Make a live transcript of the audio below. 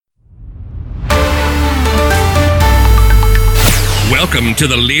Welcome to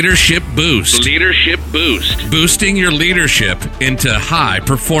the Leadership Boost. Leadership Boost. Boosting your leadership into high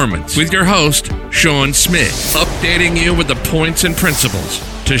performance with your host, Sean Smith. Updating you with the points and principles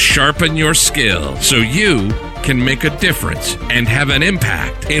to sharpen your skill so you can make a difference and have an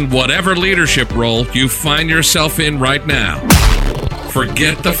impact in whatever leadership role you find yourself in right now.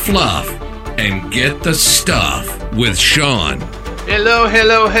 Forget the fluff and get the stuff with Sean.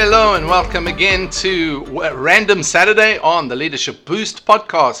 Hello, and welcome again to Random Saturday on the Leadership Boost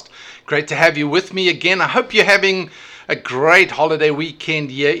podcast. Great to have you with me again. I hope you're having a great holiday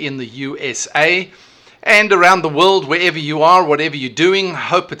weekend here in the USA and around the world, wherever you are, whatever you're doing.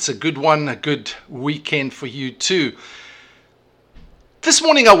 Hope it's a good one, a good weekend for you too. This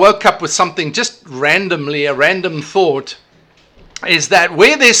morning I woke up with something just randomly, a random thought, is that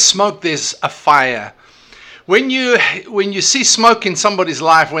where there's smoke, there's a fire. When you see smoke in somebody's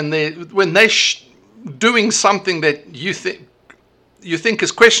life, when they're doing something that you think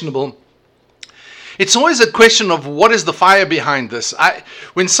is questionable, it's always a question of what is the fire behind this.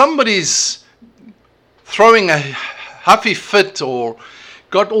 When somebody's throwing a huffy fit or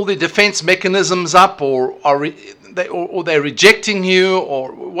got all the defense mechanisms up, or they're rejecting you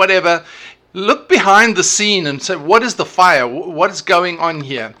or whatever, look behind the scene and say, what is the fire? What is going on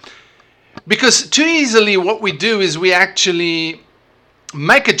here? Because too easily what we do is we actually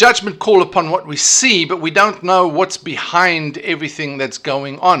make a judgment call upon what we see, but we don't know what's behind everything that's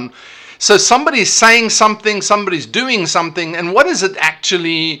going on. So somebody's saying something, somebody's doing something, and what is it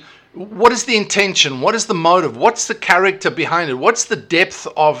actually, what is the intention, what is the motive, what's the character behind it, what's the depth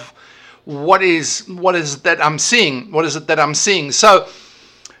of what is that I'm seeing, what is it that I'm seeing? So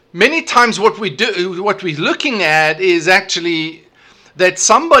many times what we're looking at is actually that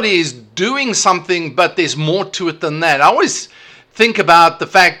somebody is doing something, but there's more to it than that. I always think about the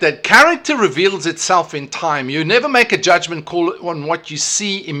fact that character reveals itself in time. You never make a judgment call on what you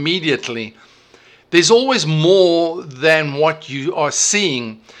see immediately. There's always more than what you are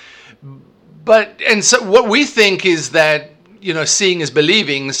seeing. And so what we think is that, seeing is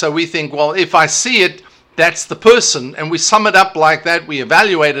believing. So we think, well, if I see it, that's the person. And we sum it up like that. We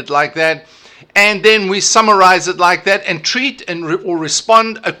evaluate it like that. And then we summarize it like that and treat or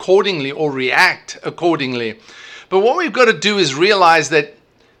respond accordingly or react accordingly. But what we've got to do is realize that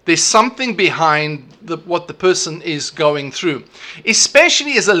there's something behind what the person is going through.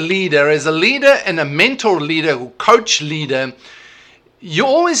 Especially as a leader and a mentor leader or coach leader, you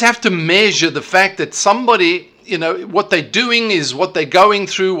always have to measure the fact that somebody, what they're doing is what they're going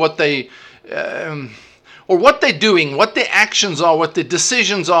through, what they're doing, what their actions are, what their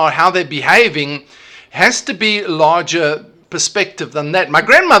decisions are, how they're behaving, has to be a larger perspective than that. My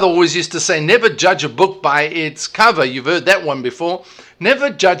grandmother always used to say, never judge a book by its cover. You've heard that one before. Never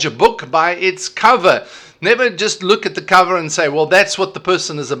judge a book by its cover. Never just look at the cover and say, well, that's what the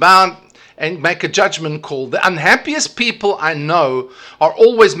person is about, and make a judgment call. The unhappiest people I know are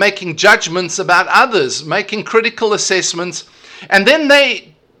always making judgments about others, making critical assessments, and then they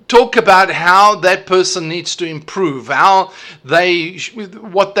talk about how that person needs to improve, what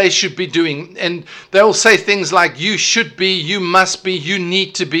they should be doing. And they'll say things like, you should be, you must be, you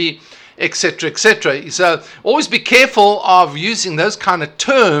need to be, etc., etc. So always be careful of using those kind of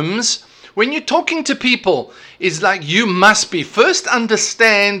terms when you're talking to people. It's like, you must be. First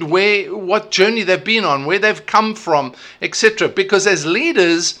understand what journey they've been on, where they've come from, etc. Because as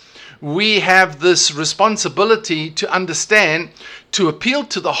leaders, we have this responsibility to understand, to appeal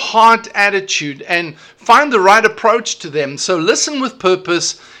to the heart attitude and find the right approach to them. So listen with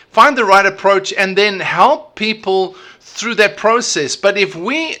purpose, find the right approach, and then help people through that process. But if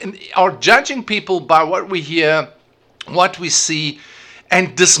we are judging people by what we hear, what we see,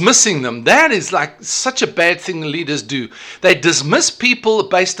 and dismissing them, that is like such a bad thing leaders do. They dismiss people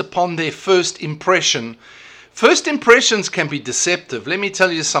based upon their first impression. First impressions can be deceptive. Let me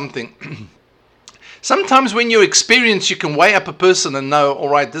tell you something. Sometimes when you experience, you can weigh up a person and know, all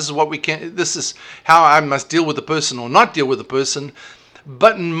right, this is how I must deal with the person or not deal with the person.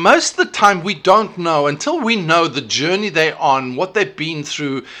 But most of the time we don't know until we know the journey they're on, what they've been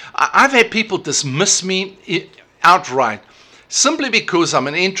through. I've had people dismiss me outright simply because I'm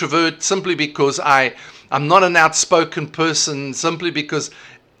an introvert, simply because I'm not an outspoken person, simply because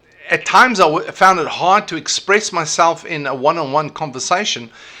at times I found it hard to express myself in a one-on-one conversation.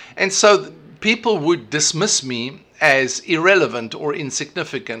 And so people would dismiss me as irrelevant or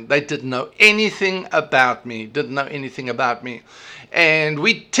insignificant. They didn't know anything about me, And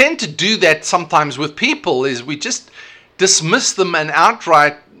we tend to do that sometimes with people, is we just dismiss them and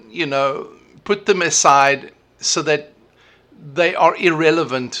outright, put them aside so that they are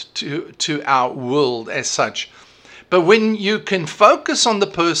irrelevant to our world as such. But when you can focus on the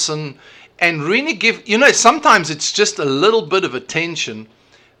person and really give, sometimes it's just a little bit of attention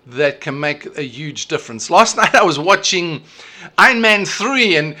that can make a huge difference. Last night I was watching Iron Man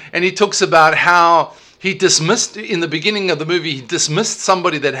 3 and he talks about how he dismissed, in the beginning of the movie, he dismissed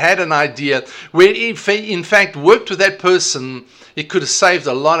somebody that had an idea where if he in fact worked with that person, it could have saved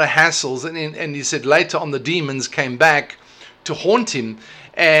a lot of hassles. And he said later on the demons came back to haunt him,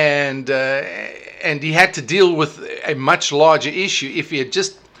 and he had to deal with a much larger issue if he had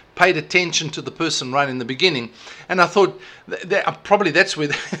just paid attention to the person right in the beginning. And I thought probably that's where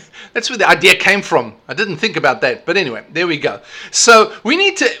the idea came from. I didn't think about that, but anyway, there we go. So we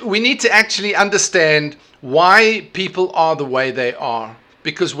need to actually understand why people are the way they are,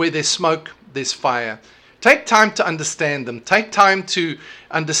 because where there's smoke, there's fire. Take time to understand them. Take time to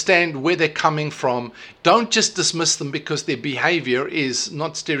understand where they're coming from. Don't just dismiss them because their behavior is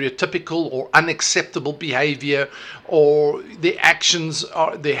not stereotypical or unacceptable behavior, or their actions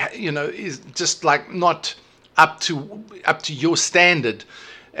are is just like not up to your standard.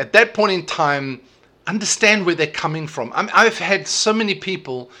 At that point in time, understand where they're coming from. I've had so many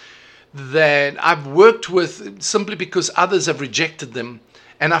people that I've worked with simply because others have rejected them.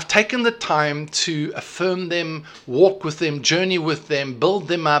 And I've taken the time to affirm them, walk with them, journey with them, build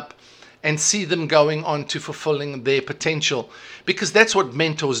them up, and see them going on to fulfilling their potential. Because that's what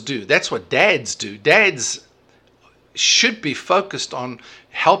mentors do. That's what dads do. Dads should be focused on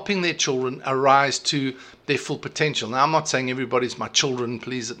helping their children arise to their full potential. Now, I'm not saying everybody's my children,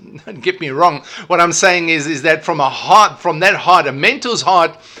 please don't get me wrong. What I'm saying is that from that heart, a mentor's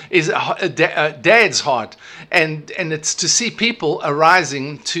heart is a dad's heart. And it's to see people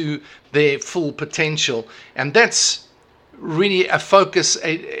arising to their full potential. And that's really a focused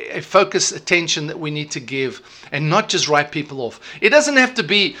attention that we need to give, and not just write people off. It doesn't have to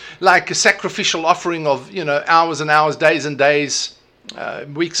be like a sacrificial offering of hours and hours, days and days,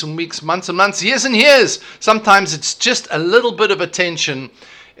 weeks and weeks, months and months, years and years. Sometimes it's just a little bit of attention,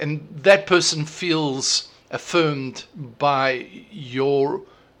 and that person feels affirmed by your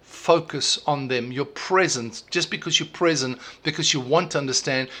focus on them, your presence, just because you're present, because you want to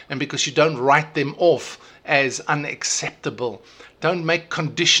understand, and because you don't write them off as unacceptable. Don't make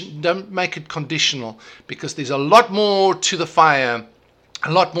it conditional, because there's a lot more to the fire,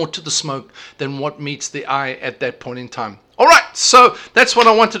 a lot more to the smoke than what meets the eye at that point in time. All right, so that's what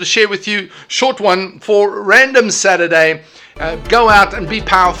I wanted to share with you. Short one for Random Saturday. Go out and be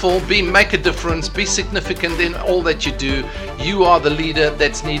powerful, make a difference, be significant in all that you do. You are the leader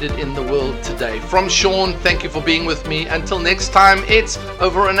that's needed in the world today. From Sean, thank you for being with me. Until next time, it's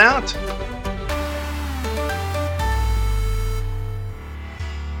over and out.